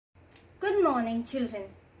Good morning, children.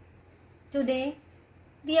 Today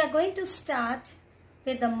we are going to start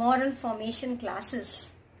with the moral formation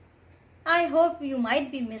classes. I hope you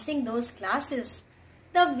might be missing those classes,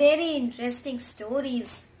 the very interesting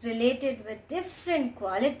stories related with different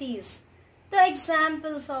qualities, the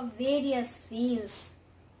examples of various fields,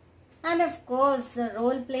 and of course the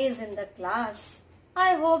role plays in the class.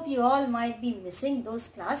 I hope you all might be missing those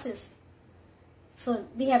classes. So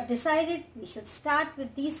we have decided we should start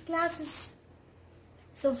with these classes.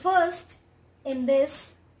 So first in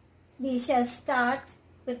this we shall start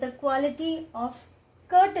with the quality of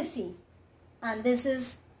courtesy, and this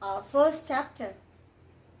is our first chapter.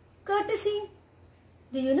 Courtesy.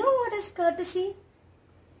 Do you know what is courtesy?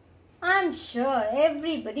 I am sure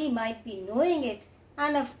everybody might be knowing it,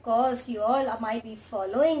 and of course you all might be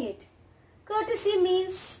following it. Courtesy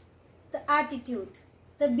means the attitude,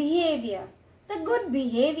 the behavior, the good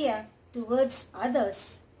behavior towards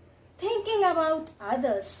others, thinking about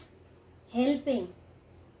others, helping,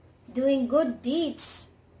 doing good deeds,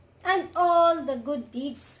 and all the good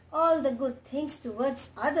deeds, all the good things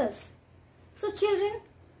towards others. So children,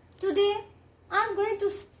 today I am going to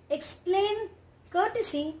explain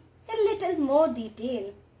courtesy in little more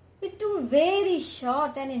detail with two very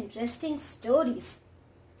short and interesting stories.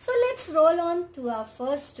 So let's roll on to our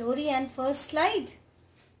first story and first slide.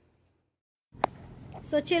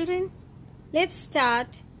 So children, let's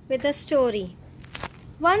start with a story.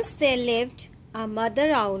 Once there lived a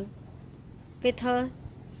mother owl with her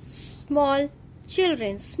small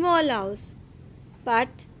children, small owls, but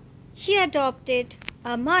she adopted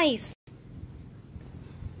a mice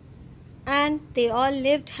and they all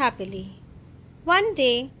lived happily. One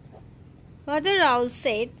day, Mother Owl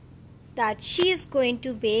said that she is going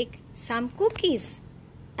to bake some cookies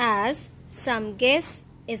as some guest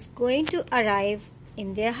is going to arrive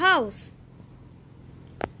in their house.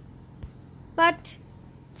 But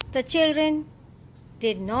the children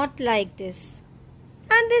did not like this,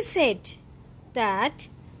 and they said that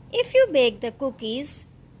if you bake the cookies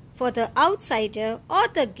for the outsider or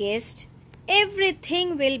the guest,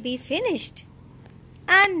 everything will be finished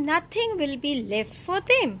and nothing will be left for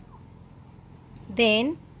them.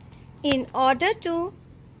 Then, in order to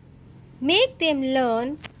make them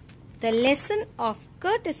learn the lesson of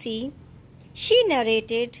courtesy, she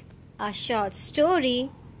narrated a short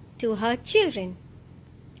story to her children.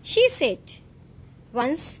 She said,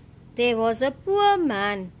 once there was a poor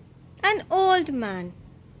man, an old man,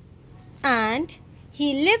 and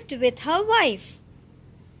he lived with her wife,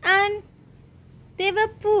 and they were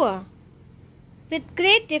poor. With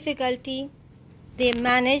great difficulty, they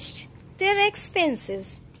managed their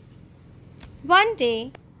expenses. One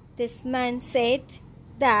day, this man said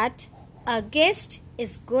that a guest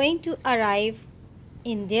is going to arrive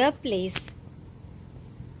in their place,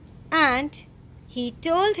 and he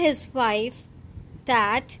told his wife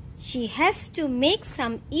that she has to make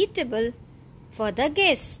some eatable for the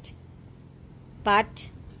guest. But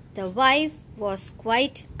the wife was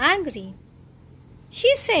quite angry.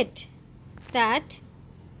 She said that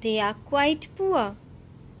they are quite poor.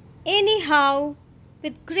 Anyhow,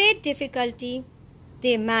 with great difficulty,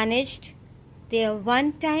 they managed their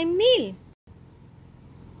one-time meal.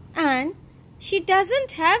 And she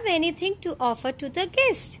doesn't have anything to offer to the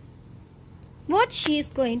guest. What she is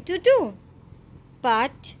going to do?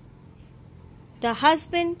 But the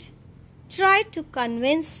husband tried to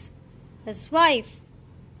convince his wife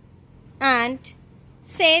and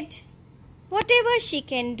said, whatever she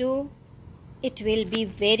can do, it will be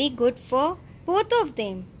very good for both of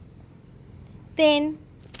them. Then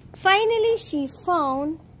finally she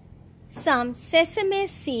found some sesame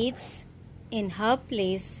seeds in her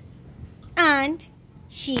place, and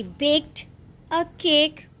she baked a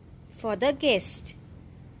cake for the guest,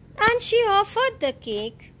 and she offered the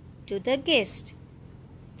cake to the guest.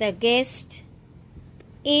 The guest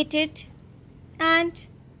ate it and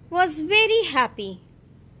was very happy,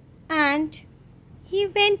 and he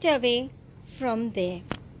went away from there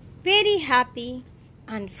very happy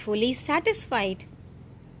and fully satisfied.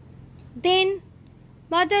 Then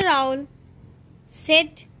Mother Owl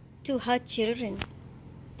said to her children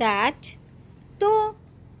that though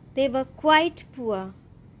they were quite poor,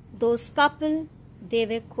 those couple, they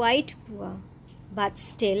were quite poor, but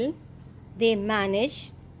still they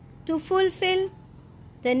managed to fulfill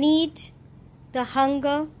the need, the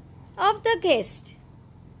hunger of the guest.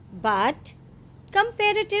 But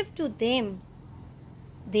comparative to them,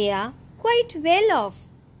 they are quite well off,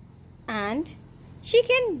 and she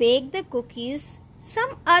can bake the cookies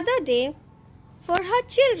some other day for her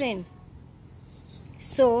children.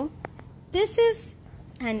 So, this is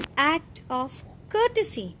an act of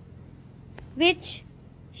courtesy. which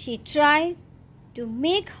she tried to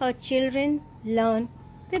make her children learn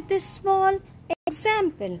with this small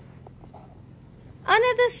example.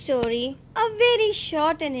 Another story, a very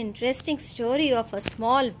short and interesting story of a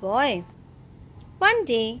small boy. One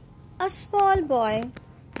day, a small boy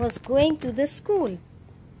was going to the school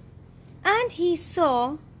and he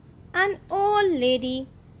saw an old lady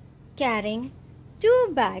carrying 2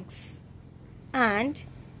 bags and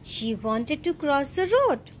she wanted to cross the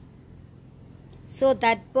road. So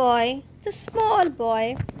that boy, the small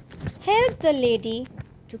boy, helped the lady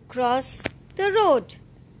to cross the road.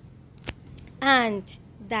 And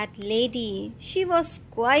that lady, she was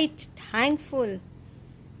quite thankful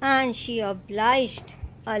and she obliged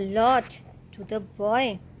a lot to the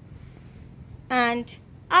boy. And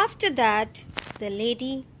after that, the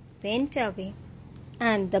lady went away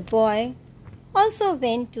and the boy also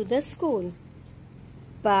went to the school.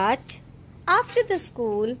 But after the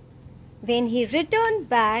school, when he returned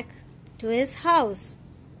back to his house,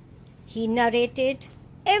 he narrated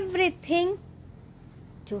everything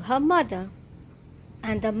to her mother.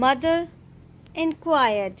 And the mother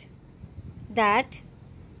inquired that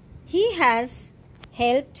he has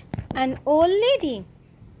helped an old lady.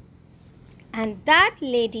 And that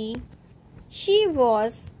lady, she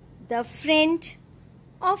was the friend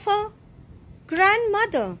of a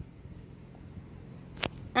grandmother.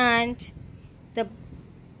 And the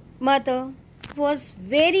mother was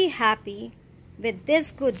very happy with this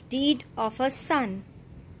good deed of her son.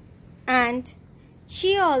 And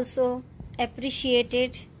she also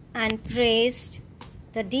appreciated and praised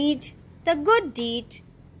the deed, the good deed,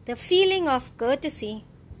 the feeling of courtesy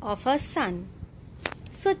of her son.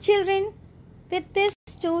 So children, with these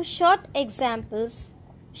 2 short examples,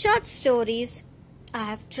 short stories, I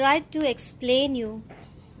have tried to explain you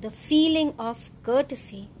the feeling of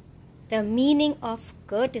courtesy, the meaning of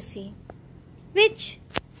courtesy, which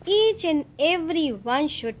each and every one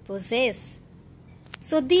should possess.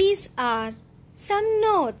 So these are some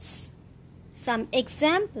notes, some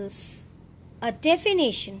examples, a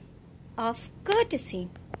definition of courtesy.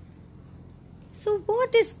 So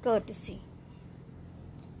what is courtesy?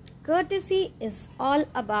 Courtesy is all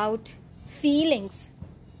about feelings,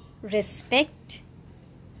 respect.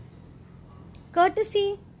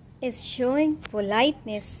 Courtesy is showing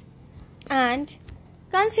politeness and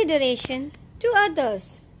consideration to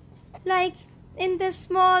others. Like in this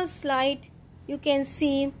small slide, you can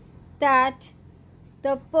see that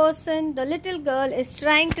the little girl is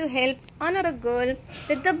trying to help another girl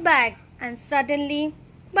with the bag, and suddenly,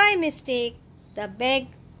 by mistake, the bag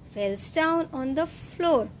falls down on the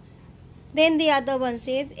floor. Then the other one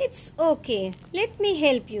says, "It's okay, let me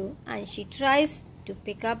help you," and she tries to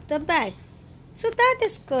pick up the bag. So that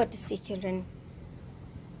is courtesy, children.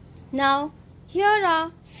 Now, here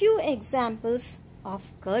are few examples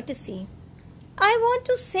of courtesy. I want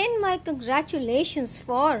to send my congratulations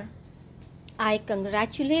for. I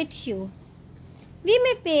congratulate you. We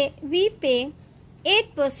pay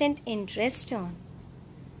 8% interest on.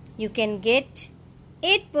 You can get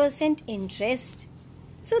 8% interest.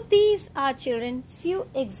 So these are, children, few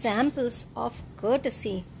examples of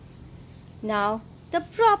courtesy. Now, the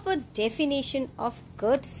proper definition of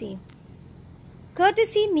courtesy.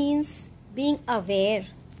 Courtesy means being aware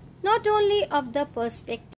not only of the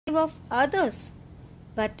perspective of others,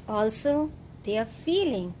 but also their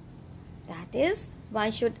feeling. That is,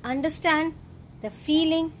 one should understand the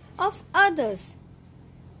feeling of others.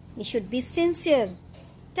 We should be sincere,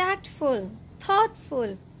 tactful,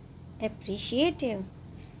 thoughtful, appreciative.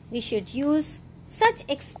 We should use such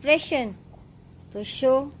expression to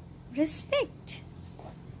show respect.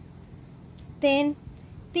 Then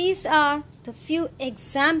these are the few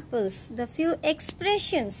examples, the few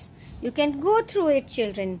expressions. You can go through it,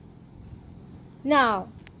 children. Now,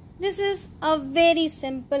 this is a very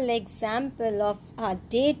simple example of our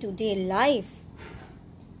day-to-day life.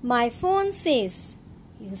 My phone says,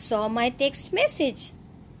 "You saw my text message.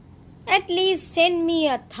 At least send me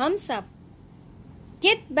a thumbs up.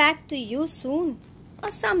 Get back to you soon,"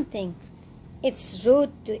 or something. It's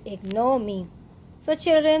rude to ignore me. So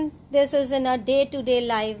children, this is in a day-to-day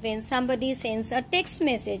life when somebody sends a text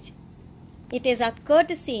message. It is a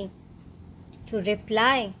courtesy to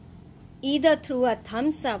reply either through a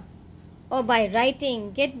thumbs up or by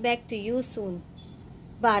writing, "Get back to you soon."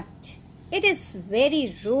 But it is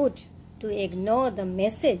very rude to ignore the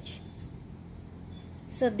message.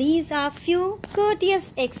 So these are few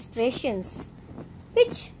courteous expressions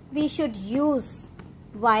which we should use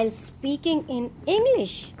while speaking in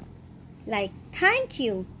English, like thank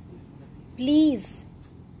you, please,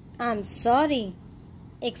 I'm sorry,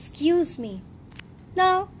 excuse me.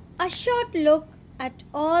 Now, a short look at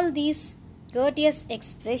all these courteous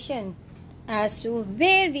expressions as to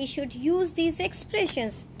where we should use these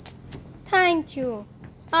expressions. Thank you.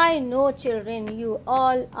 I know, children, you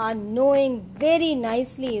all are knowing very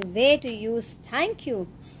nicely where to use thank you.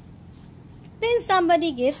 When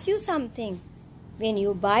somebody gives you something, when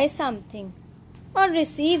you buy something or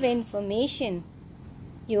receive information,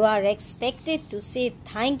 you are expected to say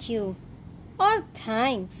thank you or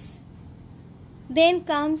thanks. Then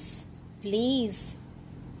comes please.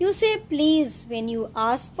 You say please when you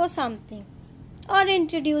ask for something or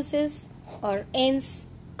introduces or ends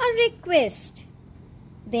a request.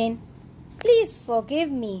 Then please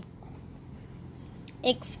forgive me.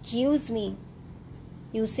 Excuse me.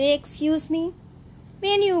 You say excuse me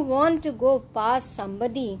when you want to go past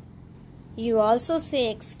somebody. You also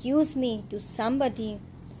say excuse me to somebody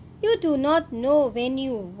you do not know when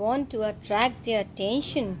you want to attract their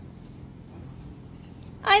attention.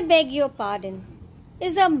 I beg your pardon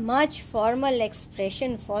is a much formal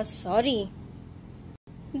expression for sorry.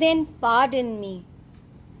 Then pardon me.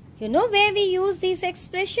 You know where we use this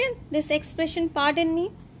expression pardon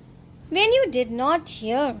me? When you did not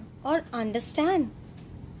hear or understand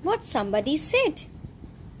what somebody said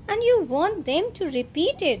and you want them to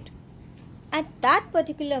repeat it. At that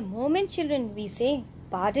particular moment, children, we say,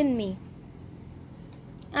 pardon me.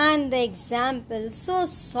 And the example, so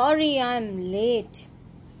sorry I am late.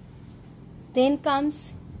 Then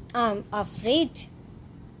comes, I'm afraid.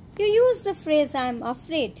 You use the phrase, I'm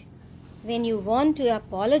afraid, when you want to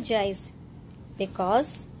apologize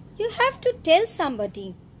because you have to tell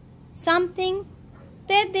somebody something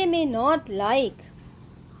that they may not like.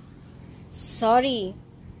 Sorry,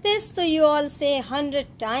 this do you all say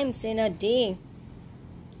 100 times in a day.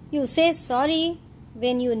 You say sorry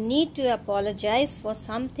when you need to apologize for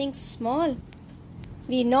something small.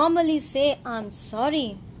 We normally say, I'm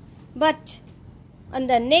sorry, but on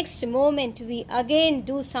the next moment we again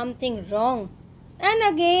do something wrong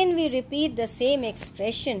and again we repeat the same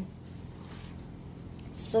expression.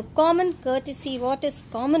 So common courtesy, what is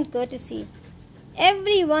common courtesy?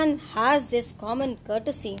 Everyone has this common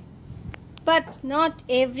courtesy, but not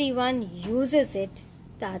everyone uses it.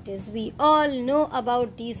 That is, we all know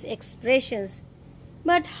about these expressions,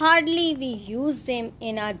 but hardly we use them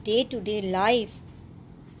in our day-to-day life.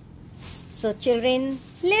 So children,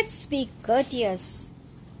 let's be courteous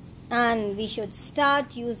and we should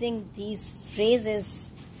start using these phrases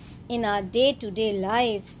in our day-to-day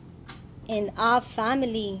life, in our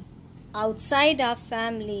family, outside our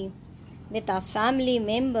family, with our family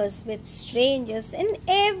members, with strangers, and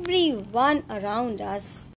everyone around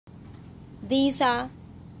us. These are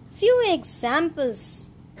few examples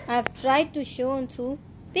I have tried to show through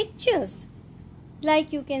pictures.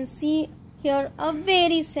 Like you can see here a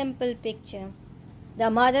very simple picture. The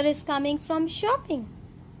mother is coming from shopping.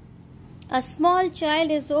 A small child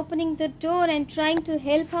is opening the door and trying to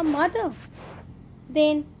help her mother.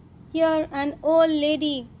 Then here an old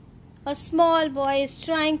lady, a small boy is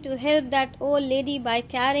trying to help that old lady by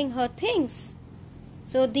carrying her things.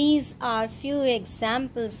 So these are few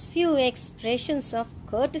examples, few expressions of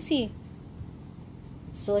courtesy.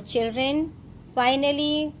 So children,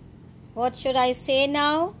 finally, what should I say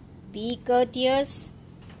now? Be courteous,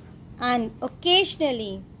 and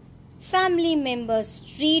occasionally family members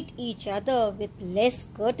treat each other with less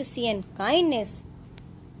courtesy and kindness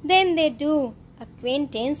than they do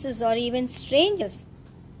acquaintances or even strangers.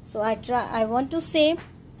 So I want to say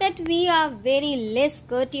that we are very less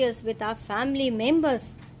courteous with our family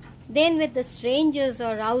members than with the strangers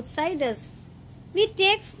or outsiders. We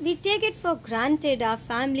take it for granted, our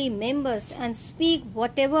family members, and speak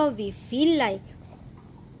whatever we feel like.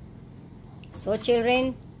 So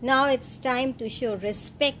children, now it's time to show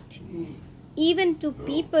respect even to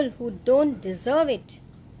people who don't deserve it,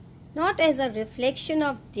 not as a reflection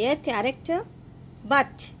of their character,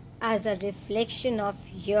 but as a reflection of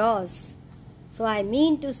yours. So I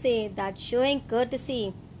mean to say that showing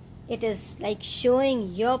courtesy, it is like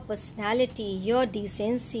showing your personality, your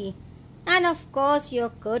decency, and of course your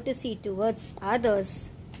courtesy towards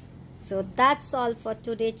others. So that's all for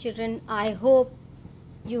today, children. I hope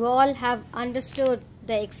you all have understood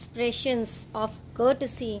the expressions of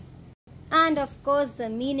courtesy and of course the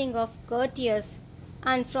meaning of courteous,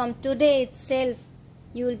 and from today itself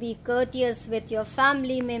you will be courteous with your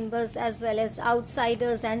family members as well as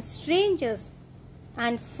outsiders and strangers,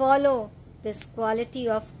 and follow this quality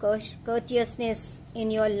of courteousness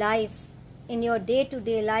in your life, in your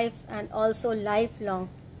day-to-day life, and also lifelong.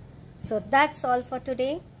 So that's all for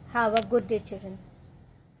today. Have a good day, children.